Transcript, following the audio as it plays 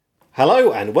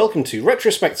Hello and welcome to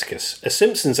Retrospecticus, a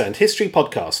Simpsons and History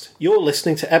podcast. You're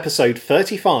listening to episode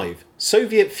 35,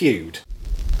 Soviet Feud.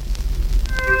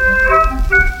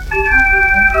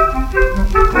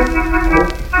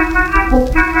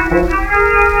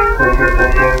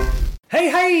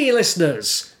 Hey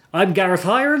listeners! I'm Gareth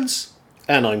Hirons.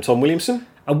 And I'm Tom Williamson.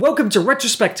 And welcome to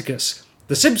Retrospecticus,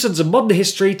 the Simpsons and modern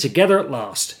history together at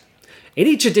last. In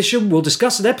each edition, we'll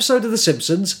discuss an episode of The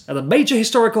Simpsons and a major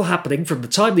historical happening from the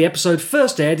time the episode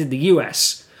first aired in the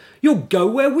US. You'll go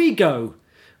where we go.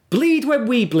 Bleed when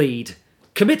we bleed.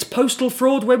 Commit postal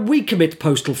fraud when we commit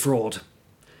postal fraud.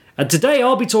 And today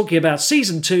I'll be talking about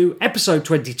Season 2, Episode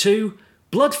 22,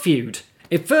 Blood Feud.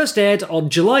 It first aired on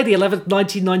July the 11th,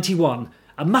 1991,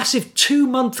 a massive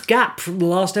 2-month gap from the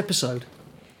last episode.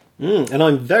 And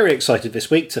I'm very excited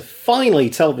this week to finally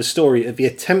tell the story of the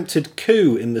attempted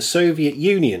coup in the Soviet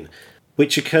Union,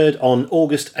 which occurred on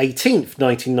August 18th,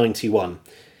 1991.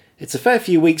 It's a fair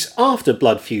few weeks after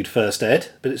Blood Feud first aired,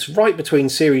 but it's right between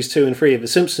Series 2 and 3 of The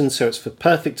Simpsons, so it's the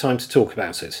perfect time to talk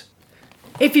about it.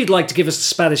 If you'd like to give us the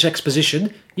Spanish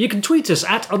exposition, you can tweet us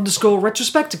at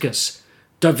 _Retrospecticus.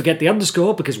 Don't forget the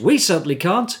underscore, because we certainly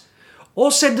can't.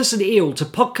 Or send us an email to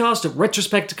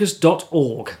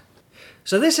podcast@retrospecticus.org.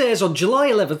 So this airs on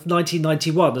July 11th,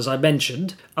 1991, as I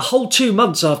mentioned, a whole 2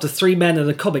 months after Three Men and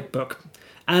a Comic Book.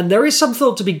 And there is some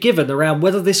thought to be given around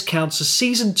whether this counts as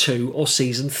Season 2 or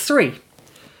Season 3.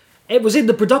 It was in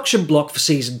the production block for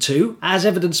Season 2, as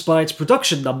evidenced by its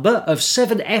production number of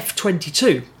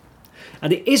 7F22.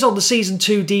 And it is on the Season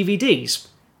 2 DVDs.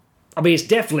 I mean, it's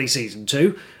definitely Season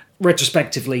 2,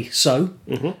 retrospectively so.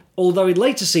 Although in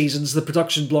later seasons, the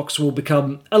production blocks will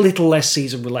become a little less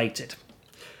season-related.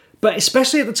 But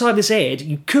especially at the time this aired,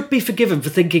 you could be forgiven for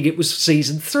thinking it was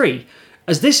Season 3,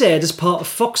 as this aired as part of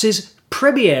Fox's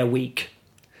Premiere Week.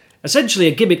 Essentially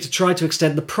a gimmick to try to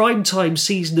extend the prime-time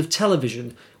season of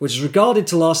television, which is regarded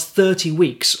to last 30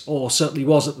 weeks, or certainly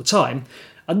was at the time,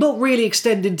 and not really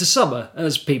extend into summer,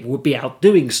 as people would be out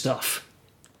doing stuff.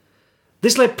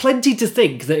 This led plenty to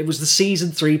think that it was the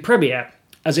Season 3 premiere,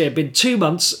 as it had been 2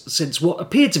 months since what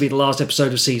appeared to be the last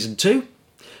episode of Season 2,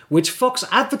 which Fox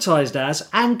advertised as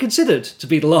and considered to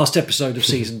be the last episode of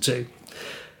Season 2.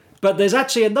 But there's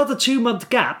actually another 2-month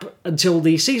gap until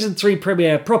the Season 3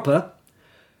 premiere proper.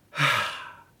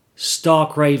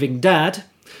 Stark raving dad.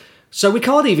 So we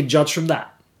can't even judge from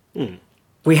that.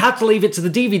 We had to leave it to the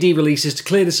DVD releases to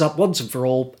clear this up once and for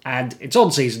all, and it's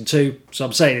on Season 2, so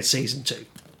I'm saying it's Season 2.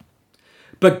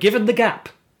 But given the gap,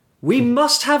 we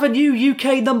must have a new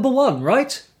UK number 1,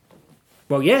 right?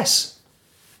 Well, yes.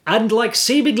 And like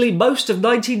seemingly most of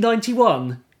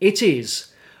 1991, it is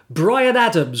Bryan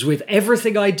Adams with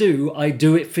Everything I Do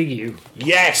It For You.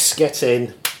 Yes, get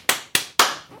in.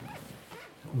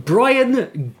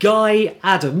 Bryan Guy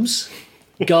Adams,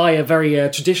 Guy, a very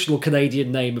traditional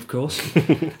Canadian name, of course,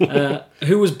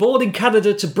 who was born in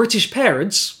Canada to British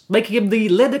parents, making him the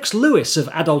Lennox Lewis of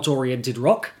adult-oriented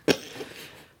rock,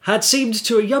 had seemed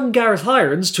to a young Gareth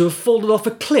Hirons to have fallen off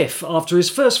a cliff after his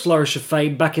first flourish of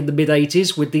fame back in the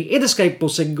mid-80s with the inescapable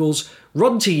singles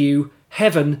Run To You,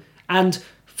 Heaven, and,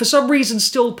 for some reason,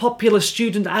 still popular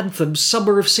student anthem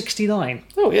Summer of '69.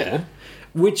 Oh, yeah.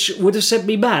 Which would have sent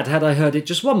me mad had I heard it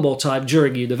just one more time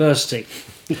during university.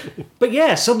 But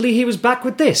yeah, suddenly he was back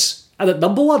with this, and at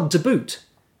number 1 to boot.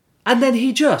 And then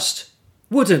he just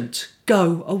wouldn't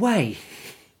go away.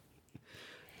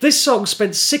 This song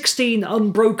spent 16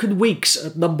 unbroken weeks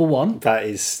at number 1. That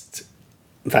is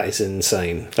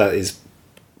insane. That is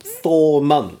 4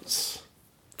 months.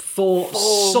 Four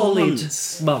solid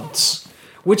months.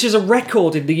 Which is a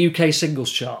record in the UK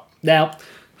singles chart. Now,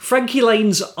 Frankie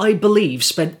Lane's I Believe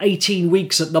spent 18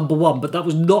 weeks at number 1, but that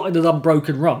was not in an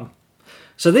unbroken run.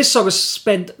 So this song has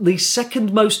spent the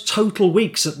second most total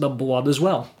weeks at number 1 as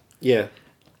well. Yeah.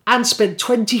 And spent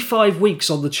 25 weeks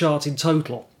on the chart in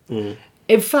total.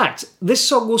 In fact, this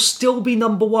song will still be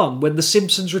number 1 when The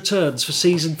Simpsons returns for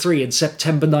Season 3 in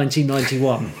September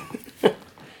 1991.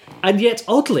 And yet,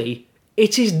 oddly,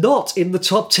 it is not in the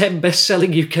top 10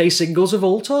 best-selling UK singles of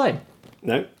all time.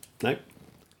 No.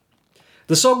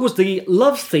 The song was the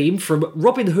love theme from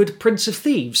Robin Hood, Prince of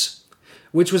Thieves,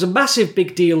 which was a massive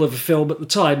big deal of a film at the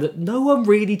time that no one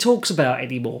really talks about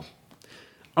anymore.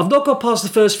 I've not got past the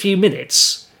first few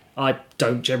minutes. I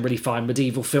don't generally find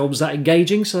medieval films that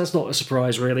engaging, so that's not a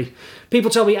surprise, really. People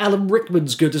tell me Alan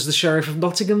Rickman's good as the Sheriff of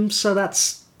Nottingham, so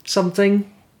that's something.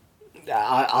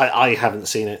 I haven't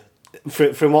seen it.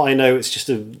 From what I know, it's just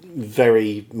a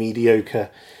very mediocre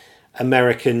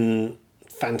American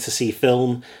fantasy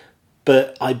film.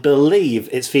 But I believe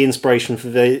it's the inspiration for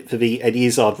the Eddie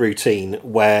Izzard routine,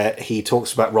 where he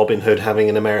talks about Robin Hood having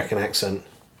an American accent.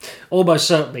 Almost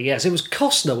certainly, yes. It was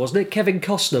Costner, wasn't it? Kevin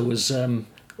Costner was...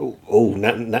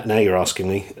 Now you're asking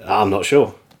me. I'm not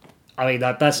sure. I mean,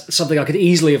 that's something I could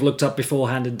easily have looked up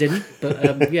beforehand and didn't.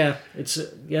 But yeah, it's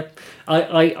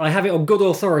I have it on good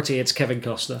authority. It's Kevin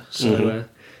Costner. So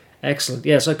excellent.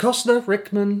 Yeah. So Costner,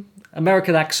 Rickman,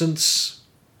 American accents,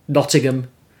 Nottingham.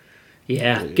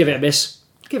 Yeah, give it a miss.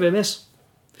 Give it a miss.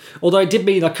 Although it did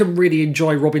mean I couldn't really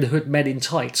enjoy Robin Hood Men in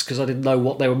Tights because I didn't know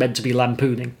what they were meant to be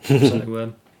lampooning.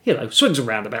 So swings and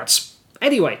roundabouts.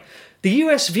 Anyway, the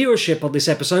US viewership on this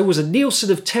episode was a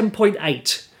Nielsen of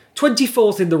 10.8.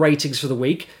 24th in the ratings for the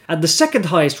week, and the second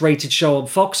highest rated show on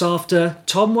Fox after...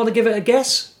 Tom, want to give it a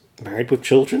guess? Married with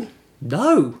Children?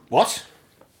 No. What?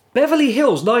 Beverly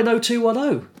Hills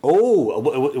 90210. Oh,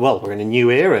 well, we're in a new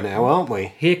era now, aren't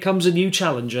we? Here comes a new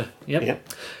challenger. Yep. Yep.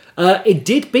 It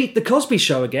did beat The Cosby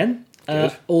Show again,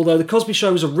 although The Cosby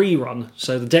Show was a rerun,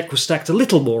 so the deck was stacked a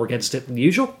little more against it than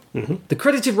usual. Mm-hmm. The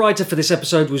credited writer for this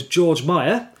episode was George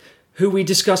Meyer, who we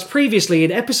discussed previously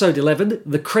in episode 11,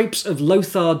 The Crepes of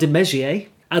Lothar de Maizière,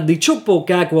 and the chalkboard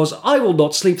gag was I will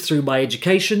not sleep through my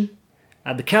education,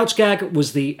 and the couch gag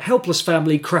was the helpless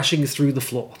family crashing through the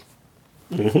floor.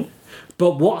 Mm-hmm.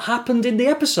 But what happened in the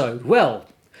episode? Well,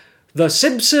 the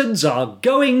Simpsons are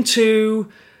going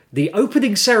to the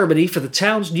opening ceremony for the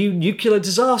town's new nuclear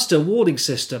disaster warning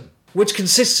system, which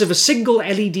consists of a single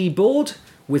LED board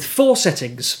with 4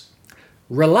 settings.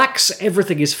 Relax,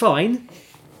 everything is fine.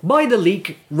 Minor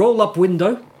leak, roll up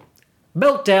window.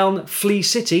 Meltdown, flee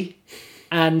city.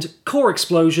 And core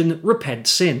explosion, repent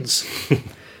sins.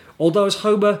 Although, as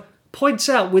Homer points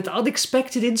out with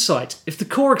unexpected insight, if the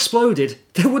core exploded,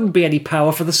 there wouldn't be any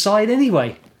power for the sign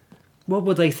anyway. What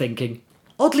were they thinking?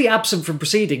 Oddly absent from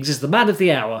proceedings is the man of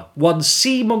the hour, one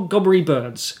C. Montgomery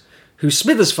Burns, who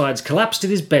Smithers finds collapsed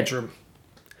in his bedroom.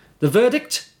 The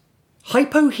verdict?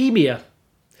 Hypohemia,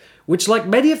 which, like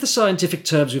many of the scientific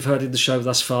terms we've heard in the show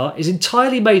thus far, is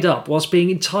entirely made up whilst being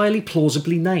entirely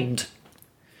plausibly named.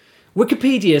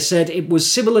 Wikipedia said it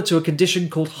was similar to a condition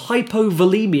called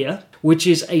hypovolemia, which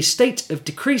is a state of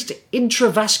decreased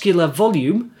intravascular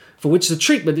volume, for which the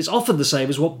treatment is often the same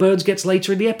as what Burns gets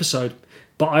later in the episode.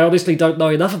 But I honestly don't know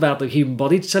enough about the human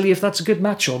body to tell you if that's a good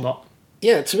match or not.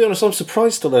 Yeah, to be honest, I'm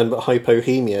surprised to learn that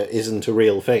hypohemia isn't a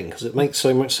real thing, because it makes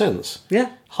so much sense.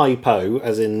 Yeah. Hypo,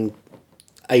 as in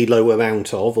a low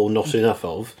amount of, or not enough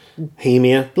of.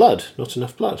 Hemia, blood, not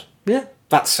enough blood. Yeah.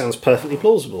 That sounds perfectly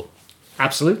plausible.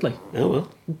 Absolutely. Oh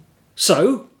well.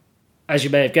 So, as you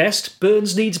may have guessed,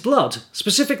 Burns needs blood,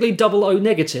 specifically O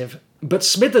negative, but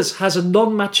Smithers has a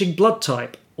non-matching blood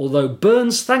type, although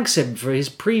Burns thanks him for his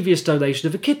previous donation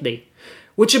of a kidney,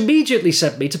 which immediately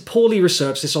sent me to poorly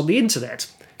research this on the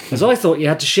internet, as I thought you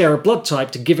had to share a blood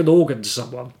type to give an organ to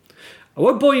someone. I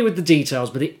won't bore you with the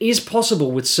details, but it is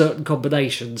possible with certain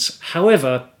combinations.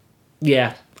 However,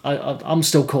 yeah, I'm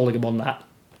still calling him on that.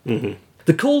 Mm-hmm.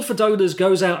 The call for donors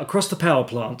goes out across the power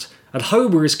plant, and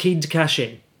Homer is keen to cash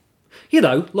in. You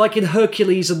know, like in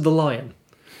Hercules and the Lion.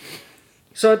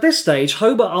 So at this stage,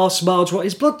 Homer asks Marge what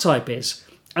his blood type is,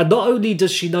 and not only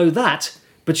does she know that,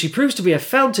 but she proves to be a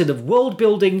fountain of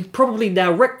world-building, probably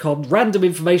now retconned, random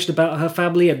information about her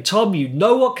family, and Tom, you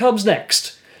know what comes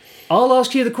next. I'll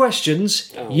ask you the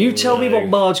questions, you tell me what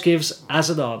Marge gives as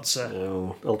an answer.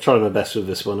 Oh, I'll try my best with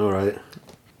this one, alright.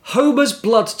 Homer's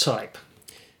blood type.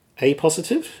 A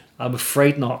positive? I'm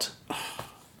afraid not.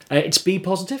 It's B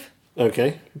positive.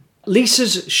 Okay.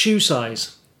 Lisa's shoe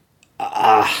size.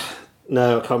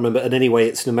 No, I can't remember. And anyway,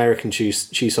 it's an American shoe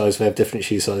size. They have different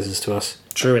shoe sizes to us.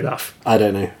 True enough. I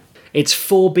don't know. It's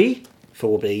 4B.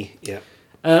 4B, yeah.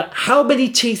 How many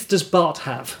teeth does Bart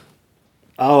have?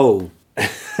 Oh.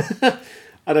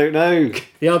 I don't know.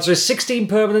 The answer is 16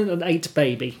 permanent and 8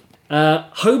 baby.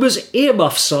 Homer's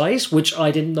earmuff size, which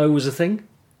I didn't know was a thing.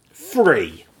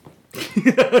 3.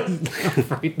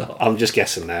 Afraid not. I'm just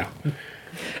guessing now.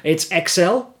 It's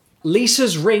XL.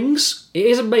 Lisa's rings. It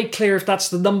isn't made clear if that's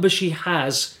the number she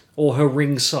has or her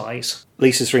ring size.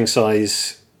 Lisa's ring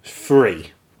size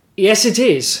 3. Yes, it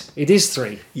is. It is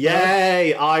 3.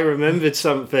 Yay! I remembered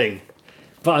something.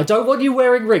 But I don't want you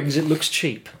wearing rings. It looks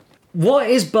cheap. What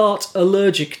is Bart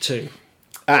allergic to?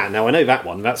 Now I know that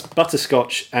one. That's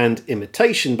butterscotch and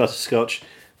imitation butterscotch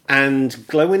and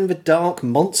glow-in-the-dark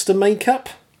monster makeup.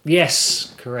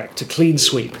 Yes, correct. A clean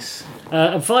sweep.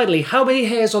 And finally, how many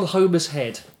hairs on Homer's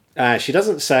head? She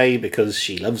doesn't say because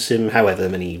she loves him however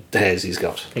many hairs he's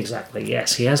got. Exactly,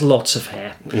 yes. He has lots of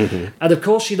hair. Mm-hmm. And of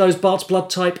course she knows Bart's blood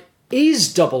type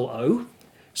is O.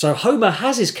 So Homer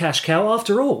has his cash cow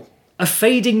after all. A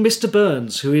fading Mr.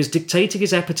 Burns, who is dictating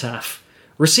his epitaph,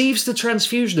 receives the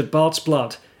transfusion of Bart's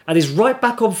blood and is right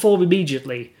back on form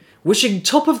immediately, wishing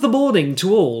top of the morning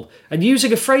to all, and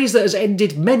using a phrase that has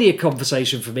ended many a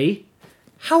conversation for me.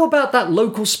 How about that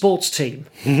local sports team?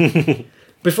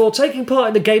 Before taking part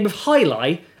in a game of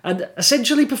Highlight and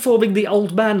essentially performing the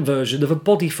old man version of a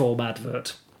Bodyform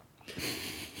advert.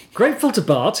 Grateful to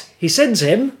Bart, he sends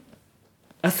him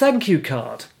a thank you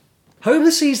card.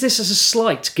 Homer sees this as a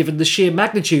slight given the sheer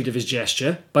magnitude of his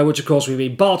gesture, by which of course we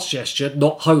mean Bart's gesture,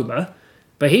 not Homer,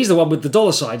 but he's the one with the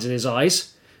dollar signs in his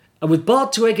eyes, and with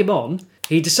Bart to egg him on,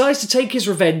 he decides to take his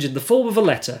revenge in the form of a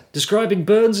letter, describing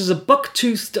Burns as a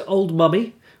buck-toothed old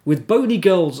mummy with bony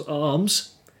girl's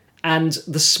arms and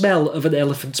the smell of an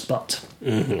elephant's butt.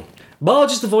 Mm-hmm.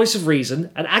 Marge is the voice of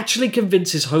reason and actually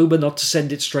convinces Homer not to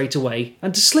send it straight away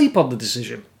and to sleep on the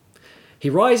decision. He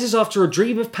rises after a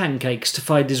dream of pancakes to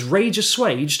find his rage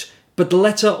assuaged, but the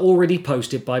letter already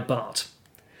posted by Bart.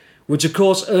 Which of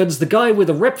course earns the guy with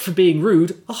a rep for being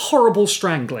rude a horrible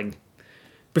strangling,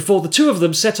 before the two of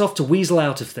them set off to weasel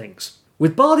out of things.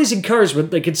 With Barney's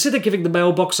encouragement, they consider giving the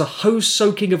mailbox a hose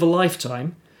soaking of a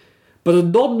lifetime, but a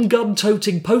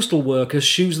non-gun-toting postal worker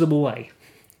shoos them away.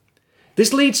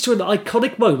 This leads to an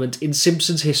iconic moment in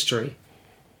Simpsons history.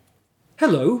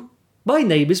 Hello, my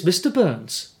name is Mr.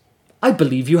 Burns. I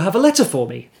believe you have a letter for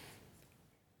me.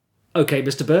 OK,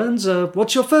 Mr. Burns,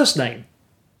 what's your first name?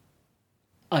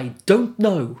 I don't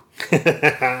know.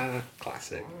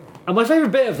 Classic. And my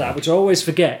favourite bit of that, which I always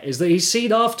forget, is that he's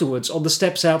seen afterwards on the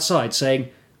steps outside saying,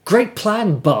 "Great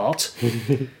plan, Bart,"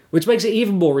 which makes it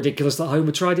even more ridiculous that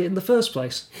Homer tried it in the first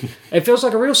place. It feels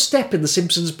like a real step in the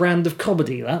Simpsons brand of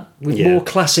comedy, that, with more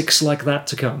classics like that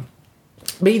to come.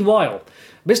 Meanwhile,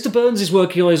 Mr. Burns is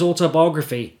working on his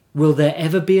autobiography, Will There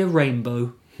Ever Be a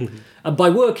Rainbow? And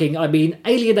by working, I mean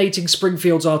alienating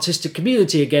Springfield's artistic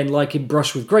community again like in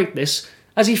Brush with Greatness,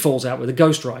 as he falls out with a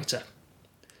ghostwriter.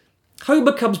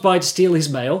 Homer comes by to steal his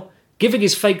mail, giving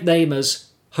his fake name as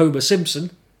Homer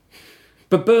Simpson,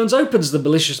 but Burns opens the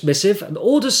malicious missive and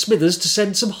orders Smithers to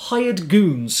send some hired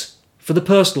goons for the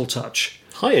personal touch.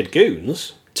 Hired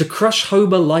goons? To crush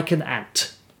Homer like an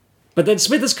ant. But then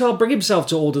Smithers can't bring himself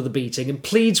to order the beating and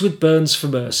pleads with Burns for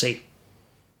mercy.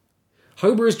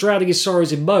 Homer is drowning his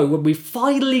sorrows in Moe when we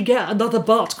finally get another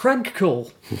Bart crank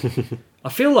call. I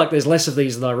feel like there's less of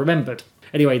these than I remembered.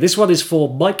 Anyway, this one is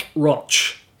for Mike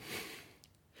Roch.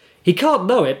 He can't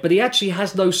know it, but he actually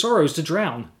has no sorrows to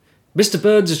drown. Mr.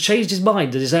 Burns has changed his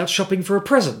mind and is out shopping for a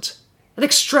present. An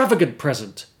extravagant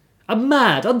present. A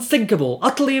mad, unthinkable,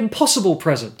 utterly impossible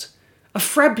present. A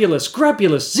frabulous,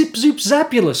 grabulous,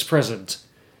 zip-zoop-zabulous present.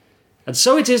 And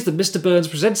so it is that Mr. Burns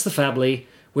presents the family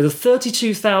with a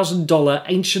 $32,000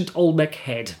 ancient Olmec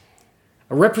head.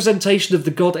 A representation of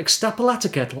the god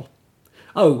Extapalatacetl.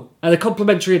 Oh, and a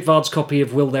complimentary advance copy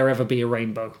of Will There Ever Be a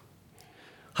Rainbow?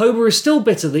 Homer is still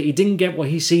bitter that he didn't get what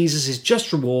he sees as his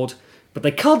just reward, but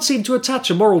they can't seem to attach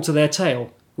a moral to their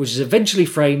tale, which is eventually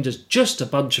framed as just a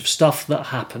bunch of stuff that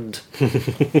happened.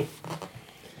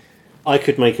 I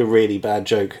could make a really bad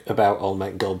joke about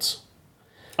Olmec gods.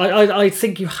 I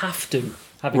think you have to,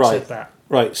 having said that.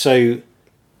 Right, so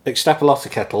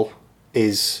Extapalatacetl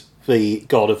is the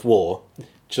god of war.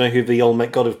 Do you know who the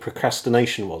Olmec god of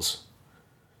procrastination was?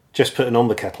 Just putting on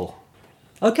the kettle.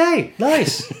 Okay,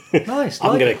 nice. Nice.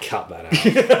 I'm going to cut that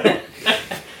out.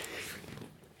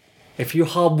 If you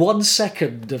harm 1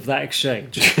 second of that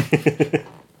exchange.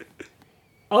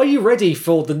 Are you ready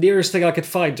for the nearest thing I could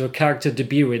find to a character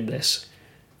debut in this?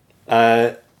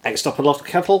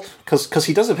 Extapalatacetl? Because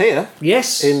he does appear.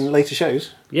 Yes. In later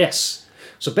shows. Yes.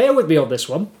 So bear with me on this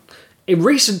one. In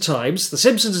recent times, The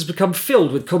Simpsons has become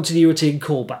filled with continuity and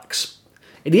callbacks.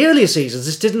 In the earlier seasons,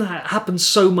 this didn't happen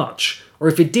so much, or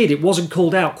if it did, it wasn't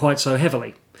called out quite so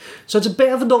heavily. So it's a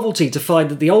bit of a novelty to find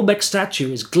that the Olmec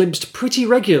statue is glimpsed pretty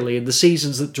regularly in the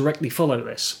seasons that directly follow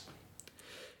this.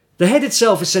 The head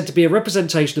itself is said to be a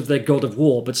representation of their god of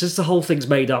war, but since the whole thing's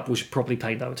made up, we should probably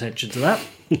pay no attention to that.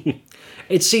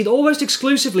 It's seen almost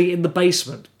exclusively in the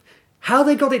basement. How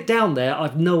they got it down there,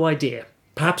 I've no idea.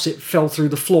 Perhaps it fell through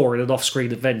the floor in an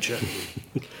off-screen adventure.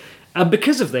 And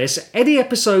because of this, any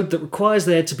episode that requires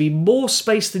there to be more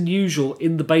space than usual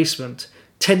in the basement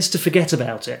tends to forget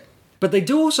about it. But they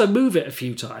do also move it a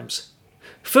few times.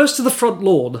 First to the front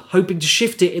lawn, hoping to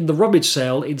shift it in the rummage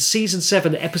sale in Season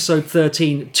 7, Episode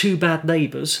 13, Two Bad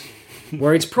Neighbours,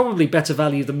 where it's probably better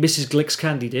value than Mrs. Glick's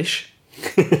candy dish.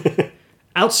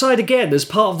 Outside again as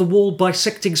part of the wall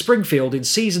bisecting Springfield in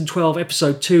Season 12,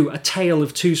 Episode 2, A Tale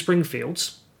of Two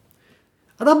Springfields.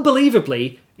 And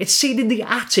unbelievably, it's seen in the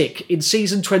attic in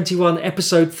Season 21,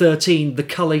 Episode 13, The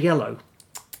Colour Yellow.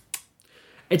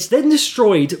 It's then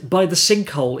destroyed by the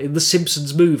sinkhole in the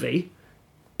Simpsons movie,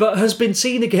 but has been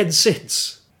seen again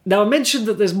since. Now, I mentioned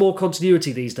that there's more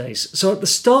continuity these days. So at the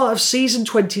start of season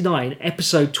 29,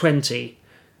 episode 20,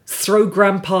 Throw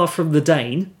Grandpa from the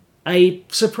Dane, a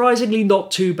surprisingly not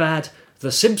too bad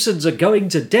The Simpsons Are Going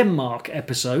to Denmark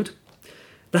episode,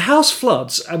 the house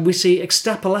floods and we see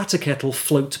Ixtapalateketl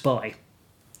float by.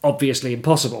 Obviously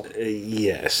impossible.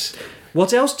 Yes.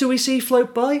 What else do we see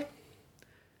float by?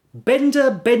 Bender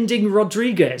Bending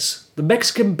Rodriguez, the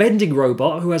Mexican bending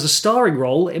robot who has a starring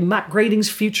role in Matt Groening's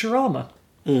Futurama.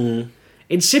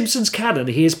 In Simpsons canon,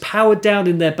 he is powered down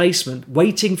in their basement,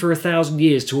 waiting for 1,000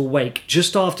 years to awake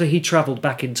just after he travelled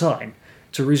back in time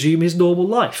to resume his normal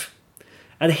life.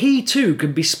 And he too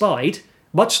can be spied,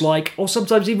 much like, or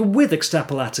sometimes even with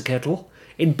Ixtapalateketl,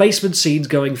 in basement scenes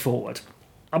going forward.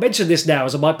 I mention this now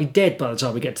as I might be dead by the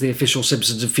time we get to the official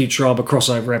Simpsons and Futurama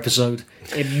crossover episode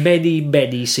in many,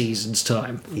 many seasons'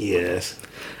 time. Yes.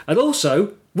 And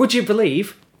also, would you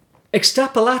believe,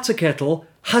 Ixtapalateketl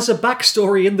has a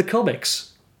backstory in the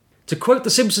comics. To quote the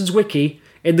Simpsons wiki,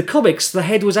 in the comics the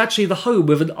head was actually the home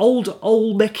of an old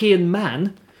Olmekian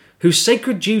man whose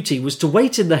sacred duty was to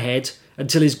wait in the head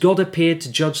until his god appeared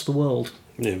to judge the world.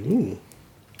 Mm.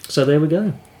 So there we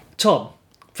go. Tom,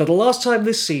 for the last time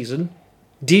this season,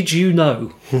 did you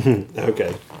know?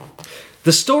 Okay.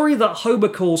 The story that Homer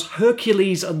calls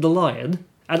Hercules and the Lion,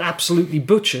 and absolutely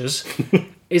butchers,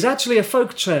 is actually a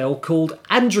folk tale called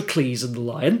Androcles and the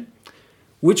Lion,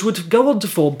 which would go on to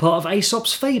form part of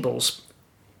Aesop's fables.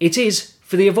 It is,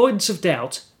 for the avoidance of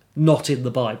doubt, not in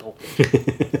the Bible.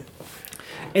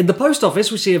 In the post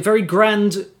office, we see a very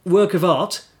grand work of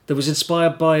art that was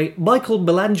inspired by Michael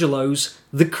Michelangelo's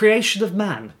The Creation of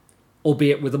Man,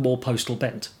 albeit with a more postal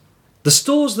bent. The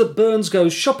stores that Burns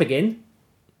goes shopping in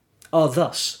are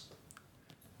thus.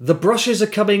 The brushes are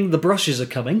coming, the brushes are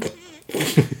coming.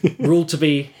 Ruled to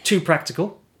be too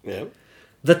practical. Yeah.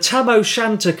 The Tam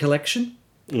O'Shanter collection.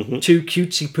 Too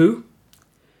cutesy poo.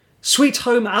 Sweet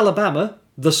Home Alabama,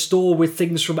 the store with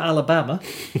things from Alabama.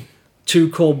 Too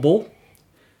cornball.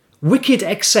 Wicked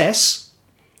Excess,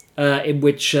 in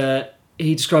which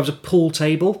he describes a pool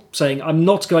table, saying, I'm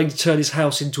not going to turn his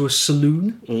house into a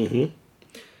saloon. Mm-hmm.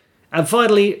 And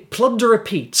finally, Plunder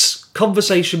Repeats,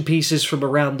 conversation pieces from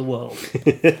around the world.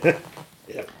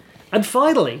 Yeah. And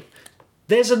finally,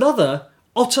 there's another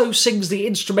Otto Sings the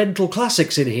Instrumental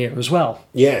Classics in here as well.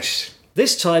 Yes.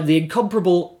 This time, the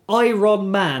incomparable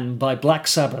Iron Man by Black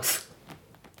Sabbath.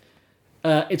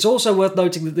 It's also worth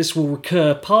noting that this will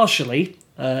recur partially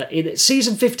in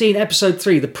Season 15, Episode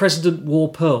 3, The President Wore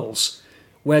Pearls,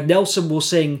 where Nelson will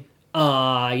sing,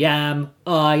 I am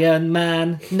Iron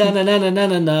Man,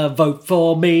 na-na-na-na-na-na, vote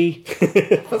for me.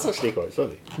 That's actually quite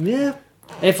funny. Yeah.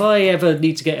 If I ever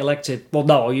need to get elected, well,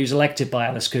 no, I'll use Elected by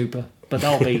Alice Cooper, but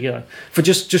that'll be, for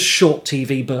just short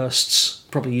TV bursts.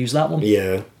 Probably use that one.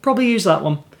 Yeah. Probably use that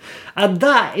one. And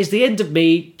that is the end of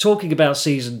me talking about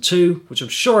Season 2, which I'm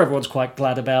sure everyone's quite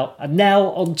glad about. And now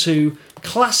on to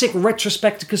classic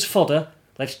Retrospecticus fodder.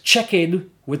 Let's check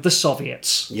in with the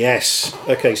Soviets. Yes.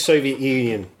 Okay, Soviet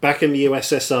Union. Back in the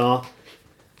USSR,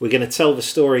 we're going to tell the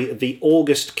story of the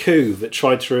August coup that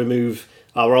tried to remove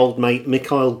our old mate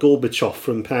Mikhail Gorbachev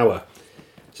from power.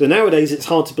 So nowadays it's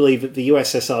hard to believe that the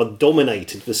USSR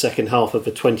dominated the second half of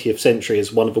the 20th century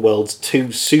as one of the world's two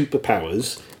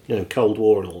superpowers, Cold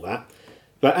War and all that.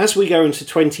 But as we go into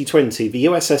 2020, the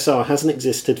USSR hasn't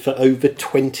existed for over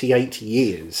 28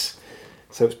 years.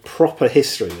 So it's proper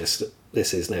history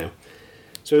this is now.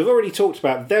 So we've already talked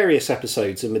about various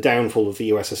episodes in the downfall of the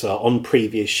USSR on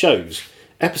previous shows.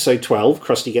 Episode 12,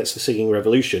 Krusty Gets the Singing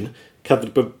Revolution,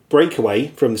 covered the breakaway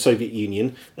from the Soviet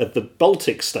Union of the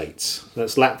Baltic states.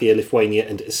 That's Latvia, Lithuania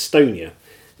and Estonia.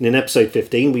 And in episode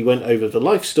 15, we went over the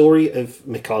life story of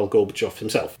Mikhail Gorbachev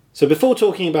himself. So before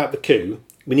talking about the coup,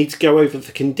 we need to go over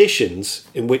the conditions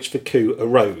in which the coup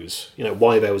arose.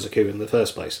 Why there was a coup in the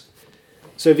first place.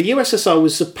 So the USSR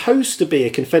was supposed to be a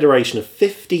confederation of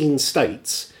 15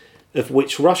 states, of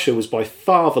which Russia was by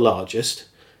far the largest.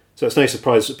 So it's no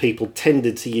surprise that people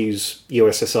tended to use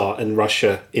USSR and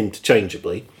Russia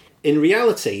interchangeably. In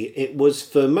reality, it was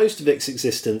for most of its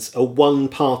existence a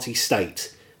one-party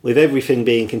state, with everything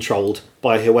being controlled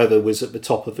by whoever was at the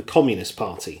top of the Communist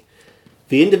Party.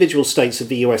 The individual states of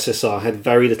the USSR had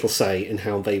very little say in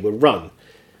how they were run.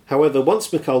 However,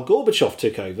 once Mikhail Gorbachev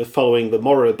took over, following the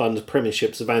moribund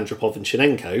premierships of Andropov and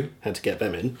Shenenko, had to get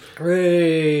them in,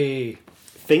 Hooray!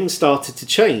 Things started to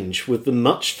change with the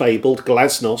much-fabled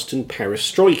Glasnost and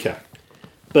Perestroika.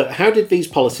 But how did these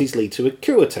policies lead to a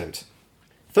coup attempt?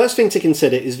 First thing to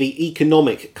consider is the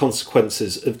economic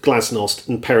consequences of Glasnost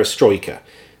and Perestroika.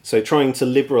 So trying to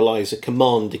liberalise a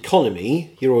command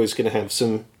economy, you're always going to have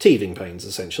some teething pains,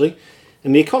 essentially.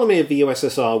 and the economy of the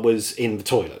USSR was in the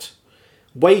toilet.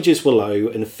 Wages were low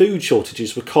and food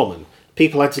shortages were common.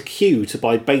 People had to queue to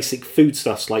buy basic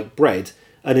foodstuffs like bread,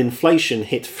 and inflation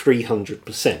hit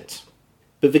 300%.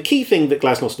 But the key thing that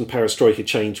Glasnost and Perestroika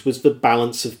changed was the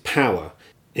balance of power.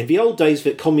 In the old days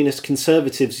that communist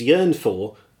conservatives yearned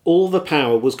for, all the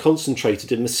power was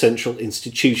concentrated in the central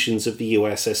institutions of the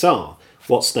USSR,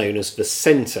 what's known as the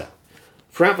centre.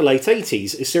 Throughout the late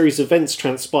 80s, a series of events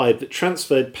transpired that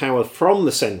transferred power from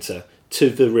the centre to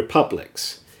the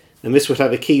republics, and this would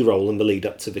have a key role in the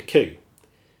lead-up to the coup.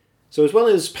 So as well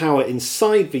as power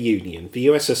inside the Union, the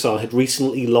USSR had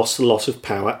recently lost a lot of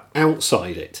power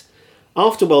outside it.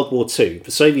 After World War II,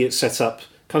 the Soviets set up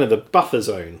kind of a buffer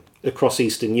zone across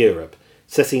Eastern Europe,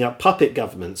 setting up puppet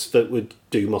governments that would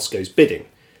do Moscow's bidding.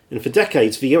 And for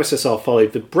decades, the USSR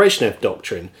followed the Brezhnev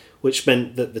Doctrine, which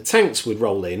meant that the tanks would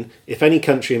roll in if any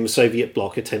country in the Soviet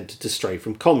bloc attempted to stray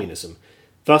from communism.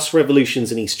 Thus,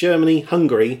 revolutions in East Germany,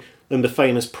 Hungary, and the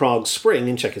famous Prague Spring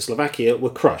in Czechoslovakia were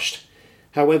crushed.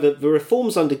 However, the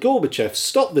reforms under Gorbachev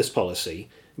stopped this policy,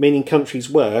 meaning countries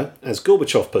were, as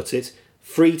Gorbachev put it,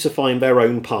 free to find their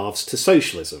own paths to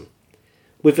socialism.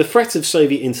 With the threat of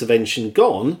Soviet intervention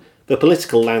gone, the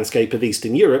political landscape of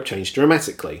Eastern Europe changed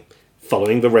dramatically,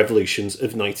 following the revolutions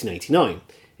of 1989.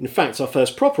 In fact, our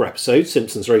first proper episode,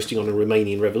 Simpsons Roasting on a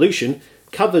Romanian Revolution,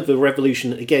 covered the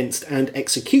revolution against and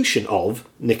execution of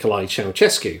Nicolae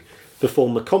Ceausescu, the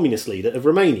former communist leader of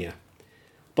Romania.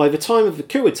 By the time of the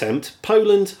coup attempt,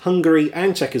 Poland, Hungary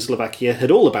and Czechoslovakia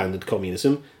had all abandoned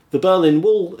communism, the Berlin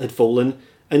Wall had fallen,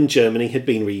 and Germany had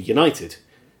been reunited.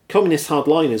 Communist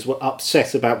hardliners were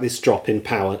upset about this drop in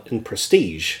power and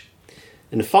prestige.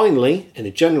 And finally, in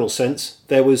a general sense,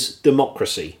 there was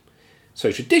democracy.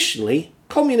 So traditionally,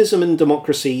 communism and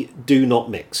democracy do not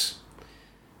mix.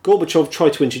 Gorbachev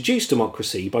tried to introduce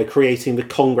democracy by creating the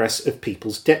Congress of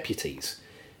People's Deputies.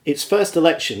 Its first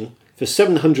election, for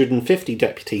 750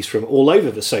 deputies from all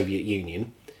over the Soviet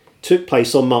Union, took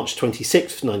place on March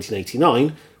 26,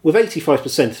 1989, with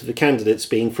 85% of the candidates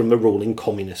being from the ruling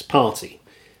Communist Party.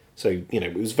 So,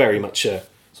 it was very much a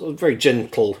sort of very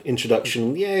gentle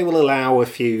introduction. Yeah, we'll allow a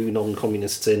few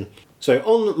non-communists in. So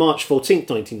on March 14,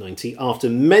 1990, after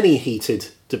many heated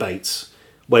debates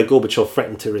where Gorbachev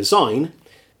threatened to resign,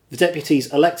 the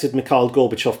deputies elected Mikhail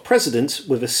Gorbachev president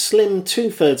with a slim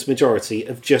two-thirds majority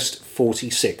of just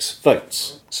 46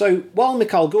 votes. So while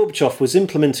Mikhail Gorbachev was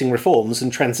implementing reforms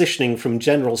and transitioning from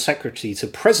general secretary to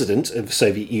president of the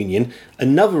Soviet Union,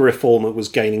 another reformer was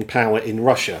gaining power in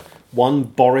Russia, one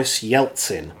Boris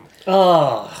Yeltsin.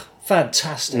 Ah,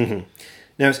 fantastic. Mm-hmm.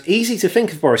 Now, it's easy to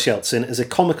think of Boris Yeltsin as a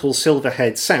comical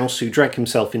silver-haired souse who drank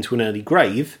himself into an early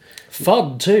grave.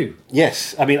 Fun, too.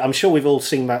 Yes. I mean, I'm sure we've all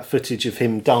seen that footage of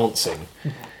him dancing.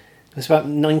 It was about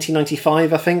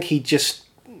 1995, I think. He just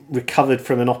recovered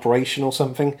from an operation or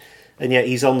something. And yet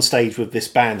he's on stage with this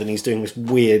band and he's doing this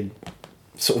weird,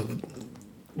 sort of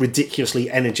ridiculously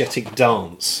energetic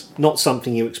dance. Not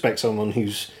something you expect someone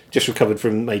who's just recovered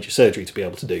from major surgery to be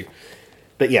able to do.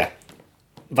 But yeah,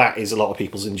 that is a lot of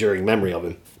people's enduring memory of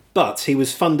him. But he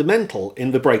was fundamental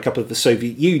in the breakup of the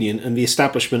Soviet Union and the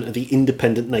establishment of the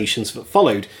independent nations that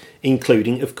followed,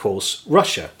 including, of course,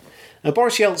 Russia. Now,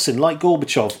 Boris Yeltsin, like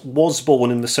Gorbachev, was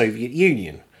born in the Soviet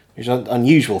Union, which is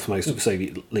unusual for most of the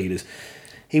Soviet leaders.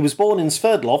 He was born in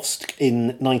Sverdlovsk in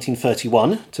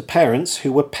 1931 to parents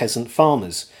who were peasant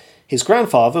farmers. His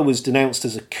grandfather was denounced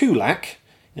as a kulak,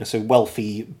 so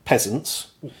wealthy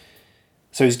peasants.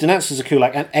 So he was denounced as a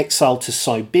kulak and exiled to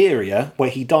Siberia, where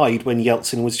he died when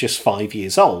Yeltsin was just 5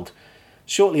 years old.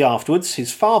 Shortly afterwards,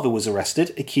 his father was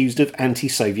arrested, accused of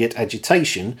anti-Soviet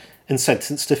agitation, and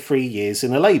sentenced to 3 years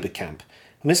in a labour camp.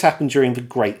 And this happened during the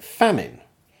Great Famine.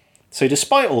 So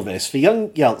despite all this, the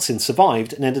young Yeltsin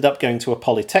survived and ended up going to a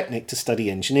polytechnic to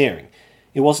study engineering.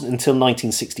 It wasn't until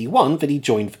 1961 that he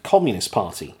joined the Communist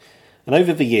Party, and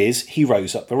over the years he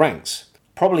rose up the ranks.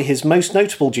 Probably his most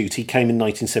notable duty came in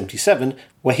 1977,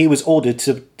 where he was ordered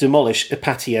to demolish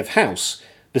Ipatiev House,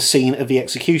 the scene of the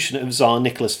execution of Tsar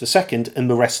Nicholas II and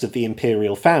the rest of the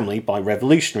imperial family by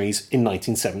revolutionaries in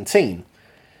 1917.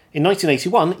 In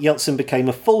 1981, Yeltsin became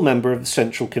a full member of the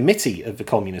Central Committee of the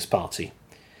Communist Party.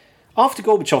 After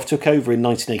Gorbachev took over in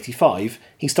 1985,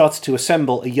 he started to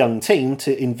assemble a young team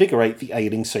to invigorate the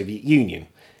ailing Soviet Union.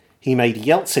 He made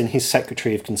Yeltsin his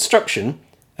Secretary of Construction,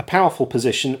 a powerful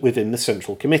position within the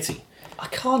Central Committee. I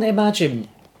can't imagine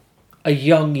a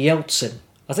young Yeltsin.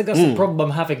 I think that's the problem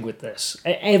I'm having with this.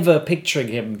 Ever picturing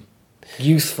him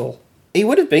youthful. He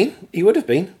would have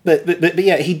been. But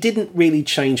yeah, he didn't really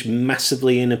change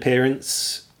massively in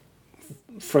appearance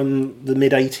from the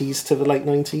mid-80s to the late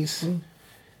 90s.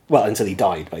 Well, until he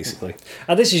died, basically.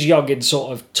 And this is young in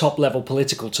sort of top-level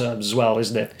political terms as well,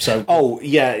 isn't it? So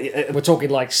we're talking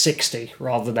like 60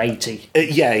 rather than 80.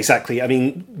 Yeah, exactly. I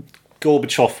mean,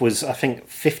 Gorbachev was, I think,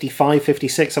 55,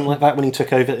 56, something like that, when he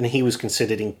took over, and he was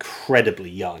considered incredibly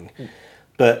young.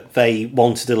 But they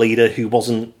wanted a leader who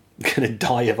wasn't going to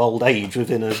die of old age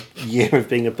within a year of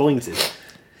being appointed.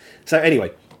 So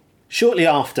anyway, shortly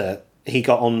after he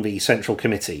got on the Central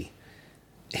Committee,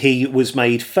 he was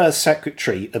made first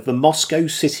secretary of the Moscow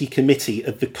City Committee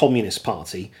of the Communist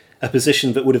Party, a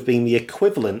position that would have been the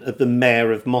equivalent of the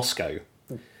mayor of Moscow.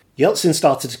 Yeltsin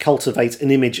started to cultivate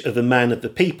an image of a man of the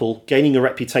people, gaining a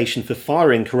reputation for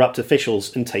firing corrupt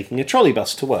officials and taking a trolley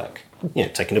bus to work. Yeah,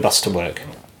 taking a bus to work.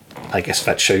 I guess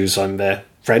that shows I'm their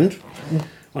friend.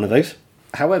 One of those.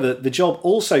 However, the job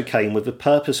also came with a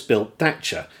purpose-built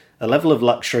dacha, a level of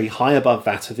luxury high above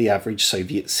that of the average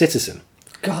Soviet citizen.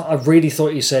 God, I really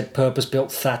thought you said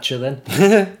purpose-built Thatcher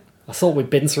then. I thought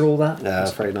we'd been through all that. No,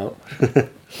 afraid not.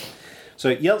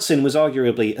 So Yeltsin was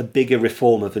arguably a bigger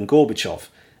reformer than Gorbachev.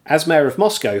 As mayor of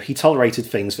Moscow, he tolerated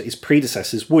things that his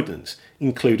predecessors wouldn't,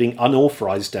 including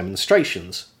unauthorised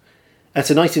demonstrations. At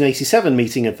a 1987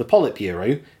 meeting of the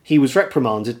Politburo, he was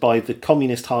reprimanded by the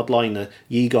communist hardliner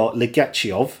Yegor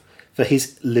Ligachev for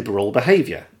his liberal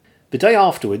behaviour. The day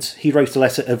afterwards, he wrote a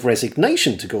letter of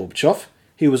resignation to Gorbachev,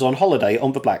 who was on holiday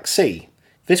on the Black Sea.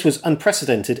 This was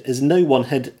unprecedented, as no one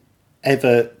had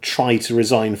ever tried to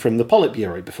resign from the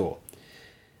Politburo before.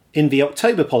 In the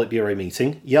October Politburo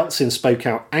meeting, Yeltsin spoke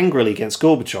out angrily against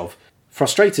Gorbachev,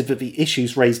 frustrated that the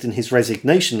issues raised in his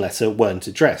resignation letter weren't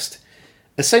addressed.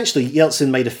 Essentially,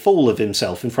 Yeltsin made a fool of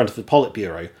himself in front of the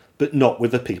Politburo, but not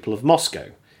with the people of Moscow.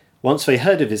 Once they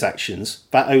heard of his actions,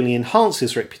 that only enhanced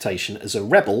his reputation as a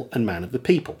rebel and man of the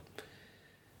people.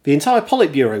 The entire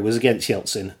Politburo was against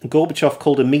Yeltsin, and Gorbachev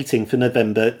called a meeting for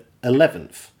November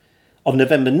 11th. On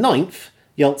November 9th,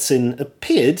 Yeltsin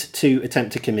appeared to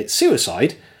attempt to commit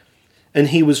suicide, and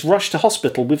he was rushed to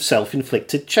hospital with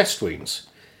self-inflicted chest wounds.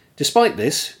 Despite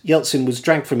this, Yeltsin was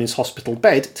dragged from his hospital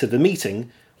bed to the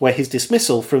meeting, where his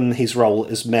dismissal from his role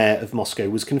as mayor of Moscow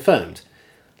was confirmed.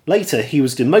 Later, he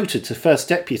was demoted to first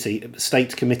deputy at the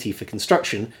State Committee for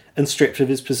Construction and stripped of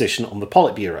his position on the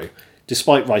Politburo,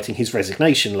 despite writing his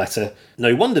resignation letter.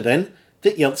 No wonder, then,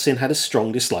 that Yeltsin had a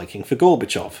strong disliking for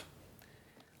Gorbachev.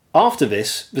 After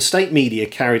this, the state media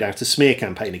carried out a smear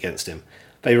campaign against him.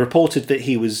 They reported that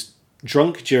he was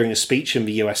drunk during a speech in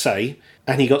the USA,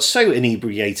 and he got so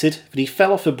inebriated that he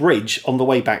fell off a bridge on the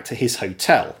way back to his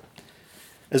hotel.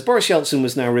 As Boris Yeltsin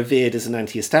was now revered as an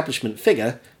anti-establishment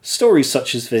figure, stories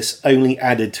such as this only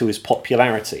added to his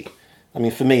popularity. I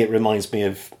mean, for me, it reminds me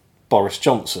of Boris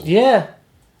Johnson.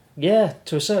 Yeah,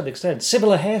 to a certain extent.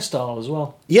 Similar hairstyle as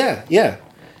well. Yeah,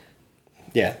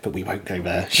 but we won't go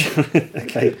there.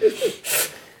 Okay.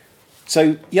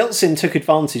 So Yeltsin took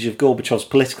advantage of Gorbachev's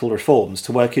political reforms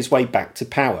to work his way back to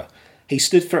power. He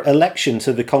stood for election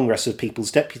to the Congress of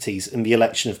People's Deputies in the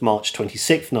election of March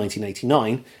 26,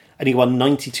 1989, and he won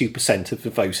 92% of the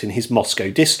vote in his Moscow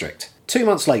district. 2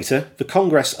 months later, the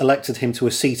Congress elected him to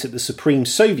a seat at the Supreme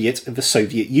Soviet of the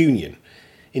Soviet Union.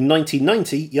 In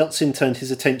 1990, Yeltsin turned his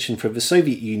attention from the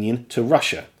Soviet Union to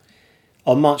Russia.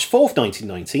 On March 4,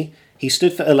 1990, he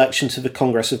stood for election to the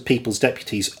Congress of People's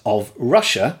Deputies of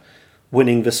Russia,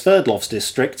 winning the Sverdlovsk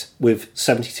district with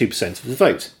 72% of the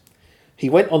vote.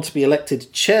 He went on to be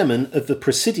elected chairman of the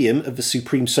Presidium of the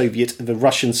Supreme Soviet of the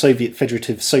Russian Soviet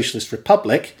Federative Socialist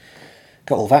Republic.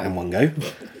 Got all that in one go.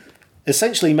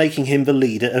 Essentially making him the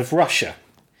leader of Russia.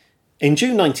 In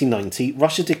June 1990,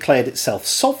 Russia declared itself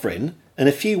sovereign, and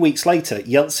a few weeks later,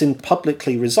 Yeltsin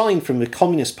publicly resigned from the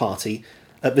Communist Party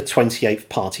at the 28th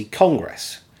Party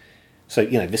Congress. So,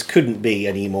 this couldn't be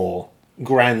any more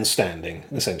grandstanding,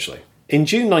 essentially. In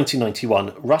June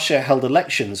 1991, Russia held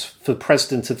elections for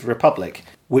President of the Republic,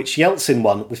 which Yeltsin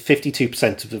won with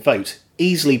 52% of the vote,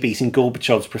 easily beating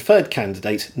Gorbachev's preferred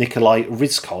candidate, Nikolai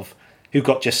Rizkov, who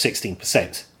got just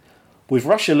 16%. With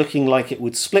Russia looking like it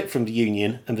would split from the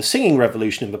Union and the singing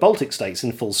revolution in the Baltic states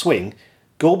in full swing,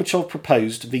 Gorbachev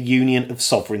proposed the Union of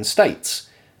Sovereign States,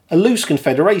 a loose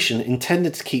confederation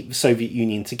intended to keep the Soviet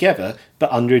Union together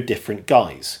but under a different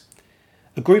guise.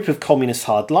 A group of communist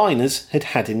hardliners had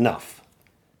had enough.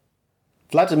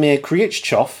 Vladimir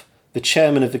Khrushchev, the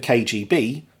chairman of the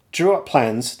KGB, drew up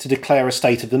plans to declare a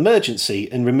state of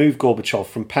emergency and remove Gorbachev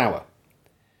from power.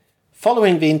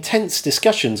 Following the intense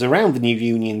discussions around the new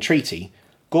Union Treaty,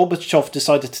 Gorbachev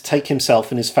decided to take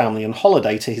himself and his family on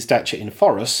holiday to his dacha in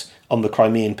Foros, on the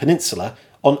Crimean Peninsula,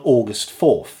 on August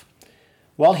 4th.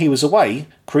 While he was away,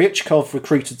 Khrushchev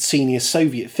recruited senior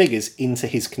Soviet figures into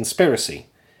his conspiracy.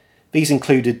 These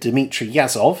included Dmitry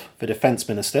Yazov, the Defence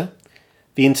Minister,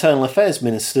 the Internal Affairs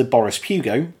Minister Boris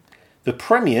Pugo, the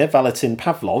Premier Valentin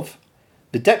Pavlov,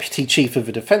 the Deputy Chief of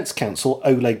the Defence Council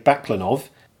Oleg Baklanov,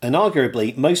 and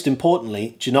arguably, most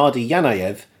importantly, Gennady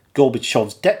Yanayev,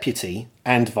 Gorbachev's deputy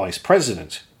and vice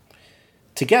president.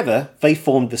 Together, they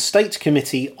formed the State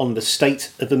Committee on the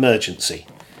State of Emergency,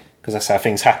 because that's how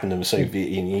things happened in the Soviet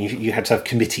Union. You had to have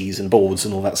committees and boards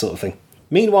and all that sort of thing.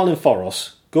 Meanwhile in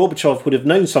Foros, Gorbachev would have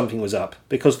known something was up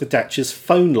because the Dacha's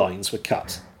phone lines were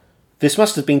cut. This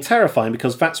must have been terrifying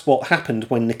because that's what happened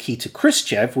when Nikita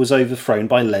Khrushchev was overthrown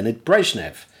by Leonid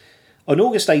Brezhnev. On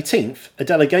August 18th, a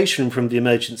delegation from the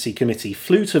Emergency Committee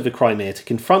flew to the Crimea to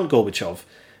confront Gorbachev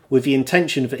with the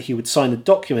intention that he would sign a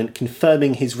document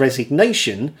confirming his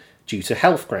resignation due to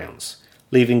health grounds,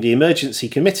 leaving the Emergency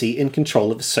Committee in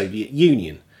control of the Soviet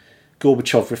Union.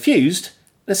 Gorbachev refused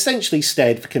and essentially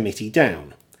stared the committee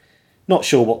down. Not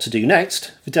sure what to do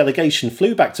next, the delegation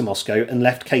flew back to Moscow and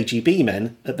left KGB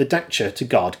men at the Dacha to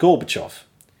guard Gorbachev.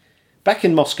 Back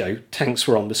in Moscow, tanks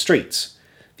were on the streets.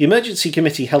 The Emergency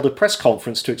Committee held a press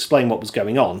conference to explain what was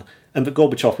going on and that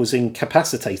Gorbachev was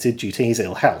incapacitated due to his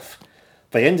ill health.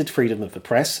 They ended freedom of the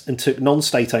press and took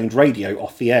non-state-owned radio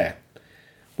off the air.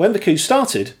 When the coup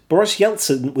started, Boris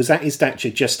Yeltsin was at his dacha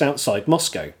just outside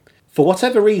Moscow. For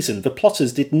whatever reason, the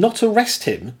plotters did not arrest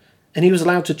him, and he was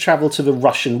allowed to travel to the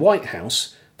Russian White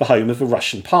House, the home of the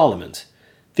Russian Parliament.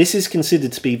 This is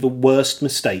considered to be the worst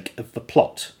mistake of the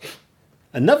plot.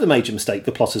 Another major mistake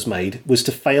the plotters made was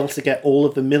to fail to get all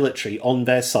of the military on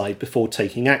their side before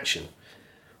taking action.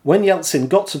 When Yeltsin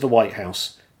got to the White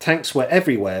House, tanks were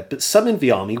everywhere, but some in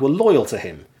the army were loyal to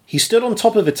him. He stood on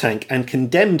top of a tank and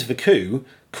condemned the coup,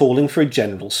 calling for a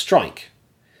general strike.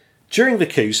 During the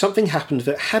coup, something happened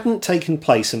that hadn't taken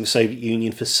place in the Soviet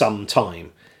Union for some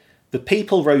time. The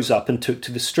people rose up and took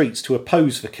to the streets to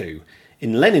oppose the coup.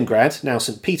 In Leningrad, now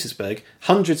St. Petersburg,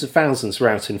 hundreds of thousands were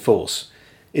out in force.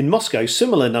 In Moscow,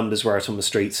 similar numbers were out on the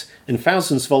streets, and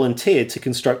thousands volunteered to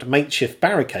construct makeshift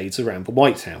barricades around the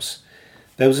White House.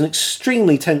 There was an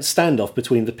extremely tense standoff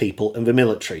between the people and the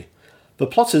military. The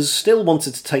plotters still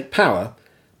wanted to take power,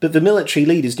 but the military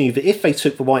leaders knew that if they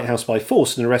took the White House by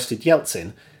force and arrested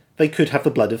Yeltsin, they could have the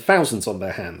blood of thousands on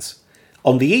their hands.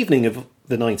 On the evening of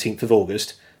the 19th of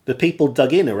August, the people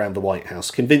dug in around the White House,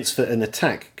 convinced that an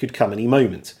attack could come any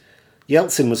moment.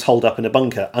 Yeltsin was holed up in a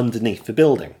bunker underneath the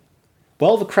building.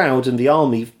 While the crowd and the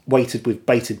army waited with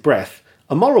bated breath,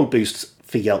 a moral boost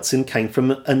for Yeltsin came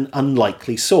from an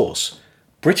unlikely source.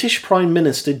 British Prime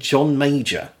Minister John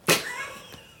Major.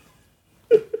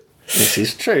 This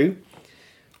is true.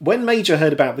 When Major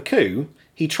heard about the coup,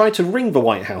 he tried to ring the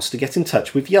White House to get in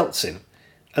touch with Yeltsin.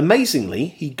 Amazingly,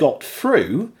 he got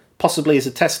through, possibly as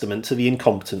a testament to the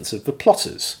incompetence of the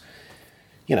plotters.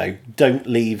 You know, don't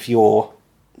leave your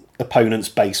opponent's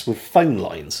base with phone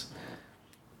lines.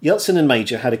 Yeltsin and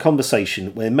Major had a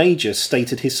conversation where Major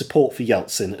stated his support for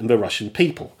Yeltsin and the Russian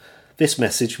people. This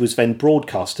message was then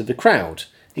broadcast to the crowd.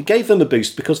 It gave them a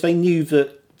boost because they knew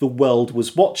that the world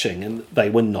was watching and they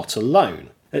were not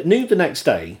alone. At noon the next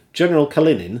day, General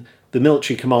Kalinin, the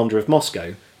military commander of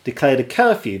Moscow, declared a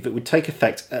curfew that would take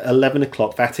effect at 11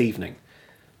 o'clock that evening.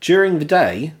 During the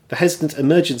day, the hesitant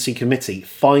Emergency Committee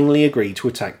finally agreed to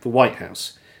attack the White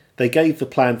House. They gave the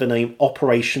plan the name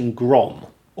Operation Grom,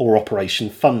 or Operation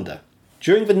Thunder.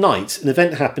 During the night, an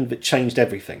event happened that changed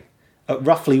everything. At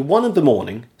roughly 1 in the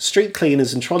morning, street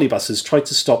cleaners and trolleybuses tried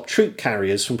to stop troop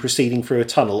carriers from proceeding through a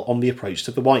tunnel on the approach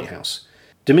to the White House.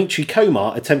 Dmitry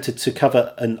Komar attempted to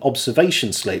cover an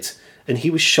observation slit, and he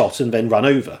was shot and then run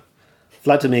over.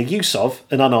 Vladimir Yusov,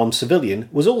 an unarmed civilian,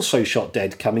 was also shot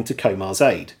dead coming to Komar's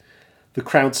aid. The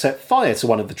crowd set fire to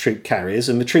one of the troop carriers,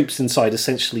 and the troops inside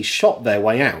essentially shot their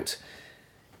way out.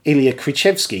 Ilya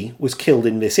Krychevsky was killed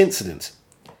in this incident.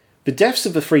 The deaths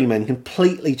of the three men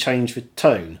completely changed the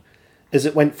tone, as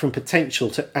it went from potential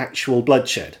to actual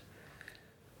bloodshed.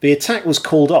 The attack was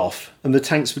called off, and the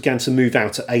tanks began to move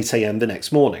out at 8 a.m. the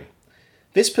next morning.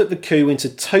 This put the coup into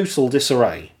total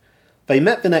disarray. They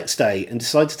met the next day and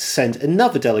decided to send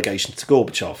another delegation to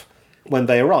Gorbachev. When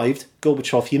they arrived,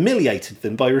 Gorbachev humiliated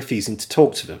them by refusing to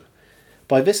talk to them.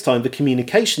 By this time, the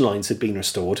communication lines had been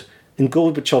restored, and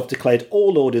Gorbachev declared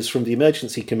all orders from the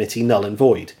Emergency Committee null and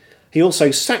void. He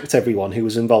also sacked everyone who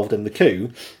was involved in the coup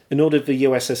and ordered the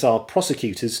USSR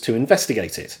prosecutors to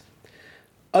investigate it.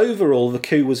 Overall, the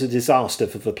coup was a disaster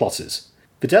for the plotters.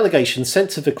 The delegation sent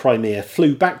to the Crimea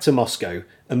flew back to Moscow,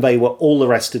 and they were all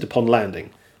arrested upon landing.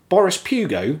 Boris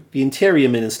Pugo, the Interior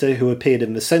Minister who appeared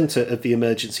in the centre of the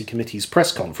Emergency Committee's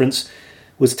press conference,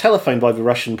 was telephoned by the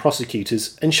Russian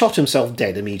prosecutors and shot himself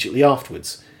dead immediately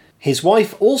afterwards. His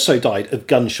wife also died of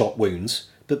gunshot wounds,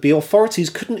 but the authorities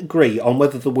couldn't agree on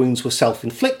whether the wounds were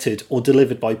self-inflicted or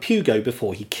delivered by Pugo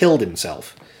before he killed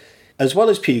himself. As well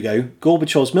as Pugo,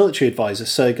 Gorbachev's military advisor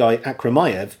Sergei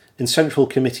Akramayev and Central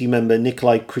Committee member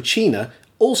Nikolai Krychina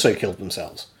also killed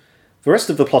themselves. The rest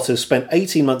of the plotters spent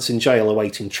 18 months in jail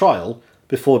awaiting trial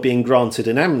before being granted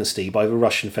an amnesty by the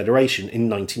Russian Federation in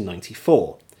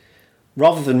 1994.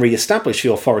 Rather than re-establish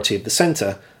the authority of the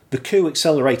centre, the coup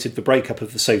accelerated the breakup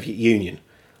of the Soviet Union.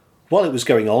 While it was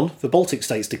going on, the Baltic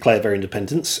states declared their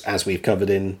independence, as we've covered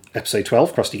in episode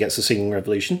 12, Krusty Gets the Singing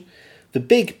Revolution. The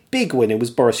big winner was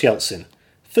Boris Yeltsin.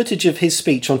 Footage of his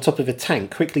speech on top of a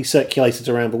tank quickly circulated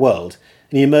around the world,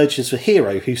 and he emerged as the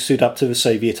hero who stood up to the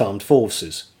Soviet armed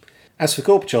forces. As for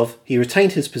Gorbachev, he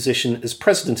retained his position as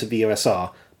president of the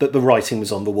USSR, but the writing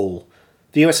was on the wall.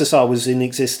 The USSR was in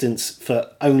existence for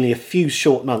only a few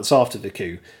short months after the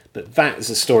coup, but that is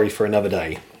a story for another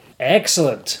day.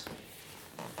 Excellent.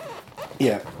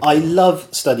 Yeah, I love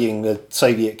studying the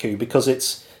Soviet coup because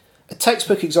it's a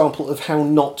textbook example of how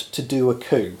not to do a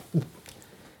coup.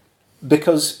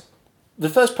 Because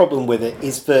the first problem with it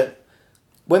is that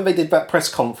when they did that press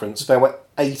conference, there were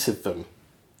 8 of them.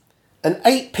 And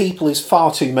 8 people is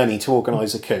far too many to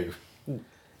organise a coup.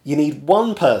 You need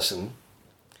one person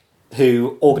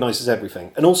who organises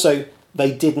everything. And also,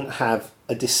 they didn't have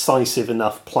a decisive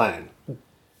enough plan.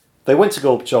 They went to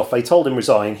Gorbachev, they told him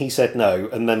resign, he said no,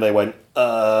 and then they went,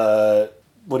 what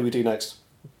do we do next?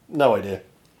 No idea.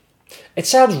 It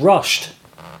sounds rushed.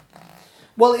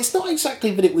 Well, it's not exactly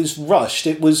that it was rushed,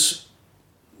 it was...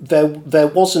 There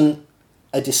wasn't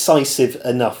a decisive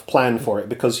enough plan for it,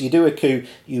 because you do a coup,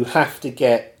 you have to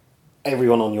get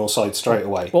everyone on your side straight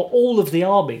away. Well, all of the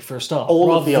army, for a start.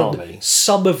 All of the army.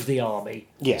 Some of the army.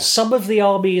 Yeah. Some of the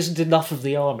army isn't enough of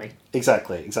the army.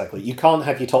 Exactly. You can't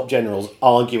have your top generals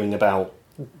arguing about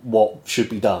what should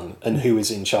be done and who is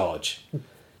in charge.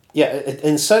 Yeah,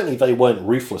 and certainly they weren't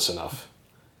ruthless enough.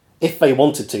 If they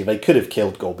wanted to, they could have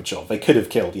killed Gorbachev, they could have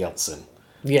killed Yeltsin.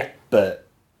 Yeah. But,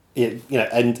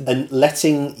 and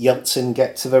letting Yeltsin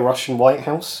get to the Russian White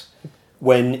House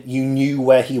when you knew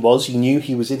where he was, you knew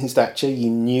he was in his dacha, you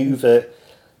knew that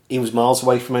he was miles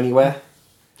away from anywhere.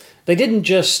 They didn't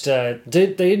just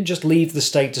leave the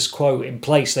status quo in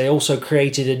place. They also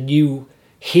created a new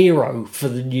hero for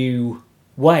the new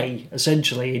way,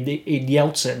 essentially, in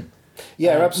Yeltsin.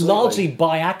 Yeah, absolutely. Largely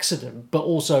by accident, but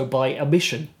also by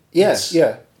omission. Yes,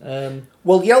 yeah.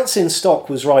 Well, Yeltsin's stock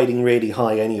was riding really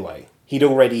high anyway. He'd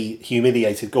already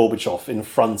humiliated Gorbachev in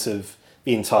front of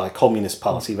the entire Communist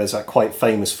Party. There's that quite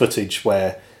famous footage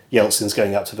where Yeltsin's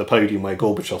going up to the podium where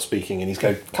Gorbachev's speaking and he's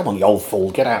going, "Come on, you old fool,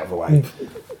 get out of the way."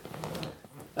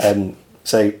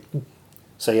 So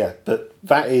yeah, but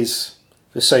that is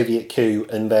the Soviet coup,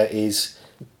 and there is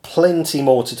plenty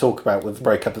more to talk about with the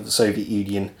breakup of the Soviet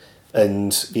Union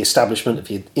and the establishment of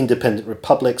the independent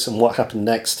republics and what happened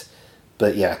next.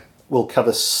 But yeah, we'll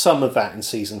cover some of that in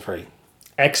season 3.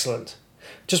 Excellent.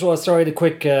 Just want to throw in a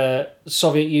quick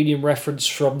Soviet Union reference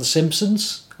from The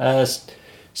Simpsons.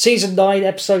 Season 9,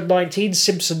 episode 19,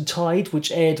 Simpson Tide,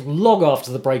 which aired long after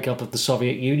the breakup of the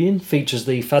Soviet Union, features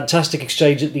the fantastic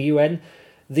exchange at the UN.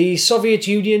 The Soviet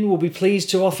Union will be pleased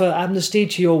to offer amnesty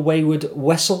to your wayward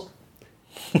Wessel.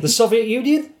 The Soviet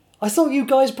Union? I thought you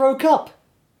guys broke up.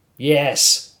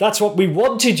 Yes, that's what we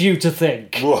wanted you to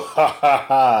think.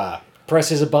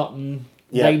 Presses a button,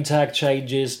 name tag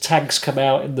changes, tanks come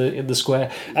out in the square,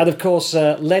 and of course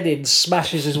Lenin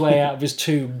smashes his way out of his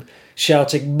tomb,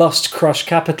 shouting "Must crush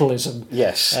capitalism."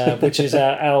 Yes, which is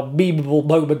our memeable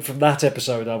moment from that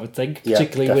episode, I would think,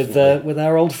 particularly with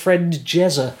our old friend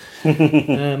Jezza.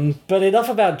 But enough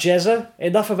about Jezza,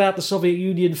 enough about the Soviet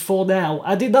Union for now,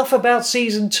 and enough about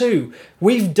season 2.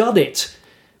 We've done it.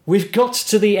 We've got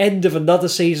to the end of another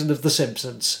season of The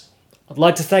Simpsons. I'd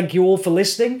like to thank you all for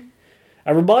listening. I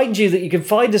remind you that you can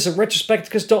find us at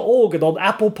retrospecticus.org and on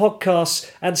Apple Podcasts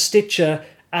and Stitcher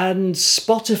and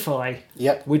Spotify,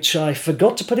 which I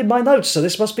forgot to put in my notes, so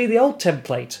this must be the old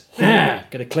template. Going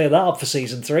to clear that up for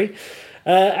season 3.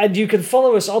 And you can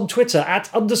follow us on Twitter at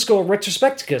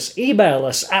 _retrospecticus. Email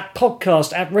us at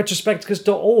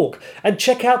podcast@retrospecticus.org. And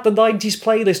check out the 90s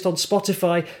playlist on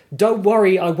Spotify. Don't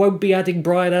worry, I won't be adding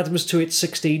Bryan Adams to it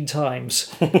 16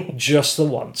 times. Just the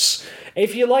once.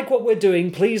 If you like what we're doing,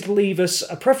 please leave us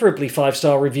a preferably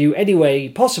 5-star review any way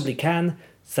you possibly can.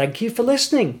 Thank you for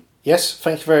listening. Yes,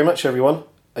 thank you very much, everyone.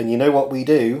 And you know what we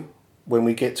do when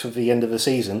we get to the end of the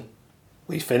season?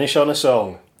 We finish on a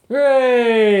song.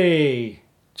 Hooray!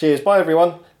 Cheers, bye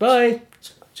everyone. Bye.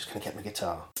 Just gonna get my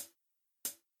guitar.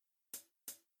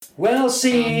 Well,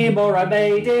 Seymour, I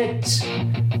made it,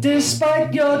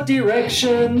 despite your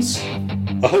directions.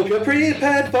 I hope you're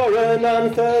prepared for an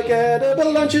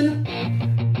unforgettable luncheon.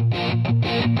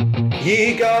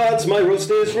 Ye gods, my roast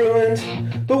is ruined,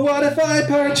 but what if I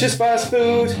purchase fast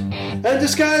food and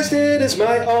disguised it as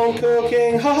my own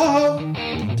cooking? Ha ha ha!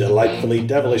 Delightfully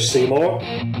devilish, Seymour.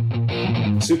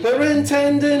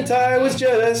 Superintendent, I was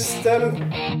just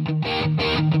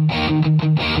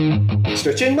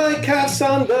stretching my calves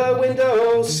on the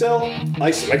windowsill.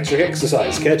 Isometric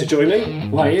exercise. Care to join me?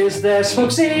 Why is there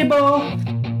smoke, Seymour?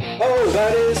 Oh,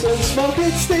 that isn't smoke,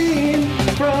 it's steam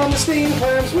from the steam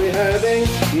clams we're having.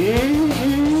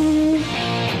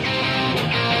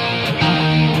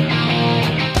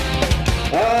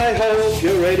 I hope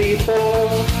you're ready for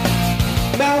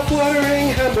mouth-watering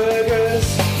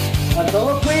hamburgers. I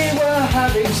thought we were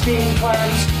having steamed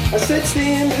clams. I said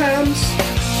steamed hams.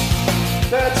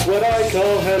 That's what I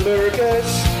call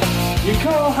hamburgers. You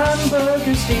call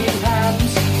hamburgers steamed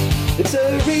hams? It's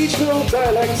a regional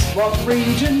dialect. What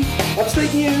region?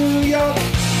 Upstate New York.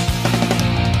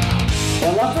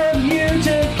 Well, I'm from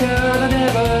Utica, I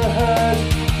never heard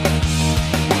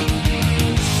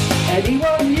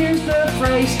anyone use the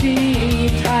phrase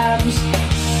steamed hams.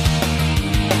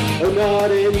 Oh,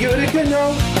 not in Utica,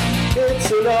 no.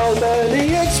 It's an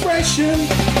Albany expression.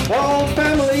 Old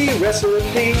family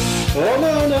recipe. Oh,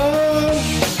 no, no.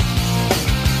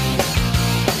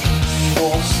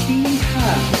 For steamed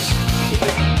hams.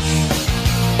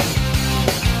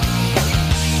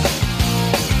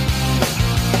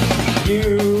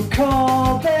 You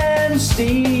call them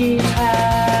steamed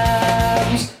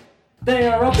hams. They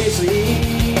are obviously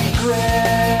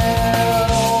grilled.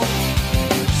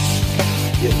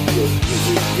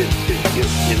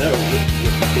 You know,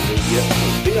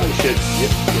 the ocean.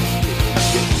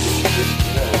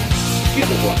 Excuse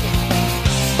me, what?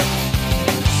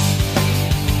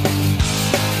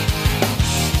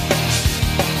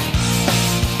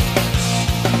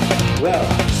 Well,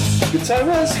 good time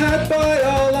was had by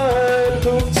all I'm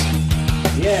hooked.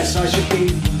 Yes, I should be.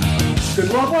 Good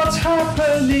Lord, what's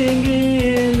happening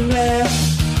in there?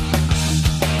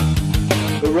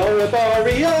 Aurora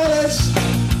Borealis.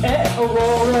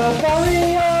 Aurora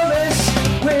Borealis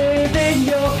within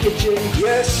your kitchen.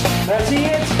 Yes. I see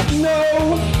it. No.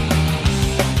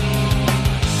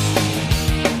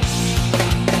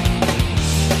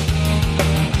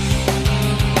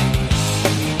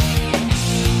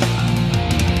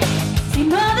 See,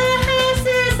 Mother House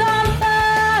is on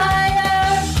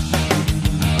fire.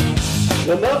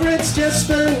 No, Mother, it's just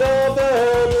the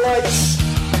northern lights.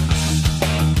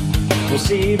 Well,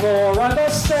 Seymour, I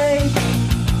must say,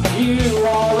 you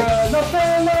are an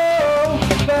fellow,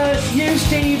 but you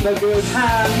steam a good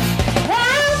hand.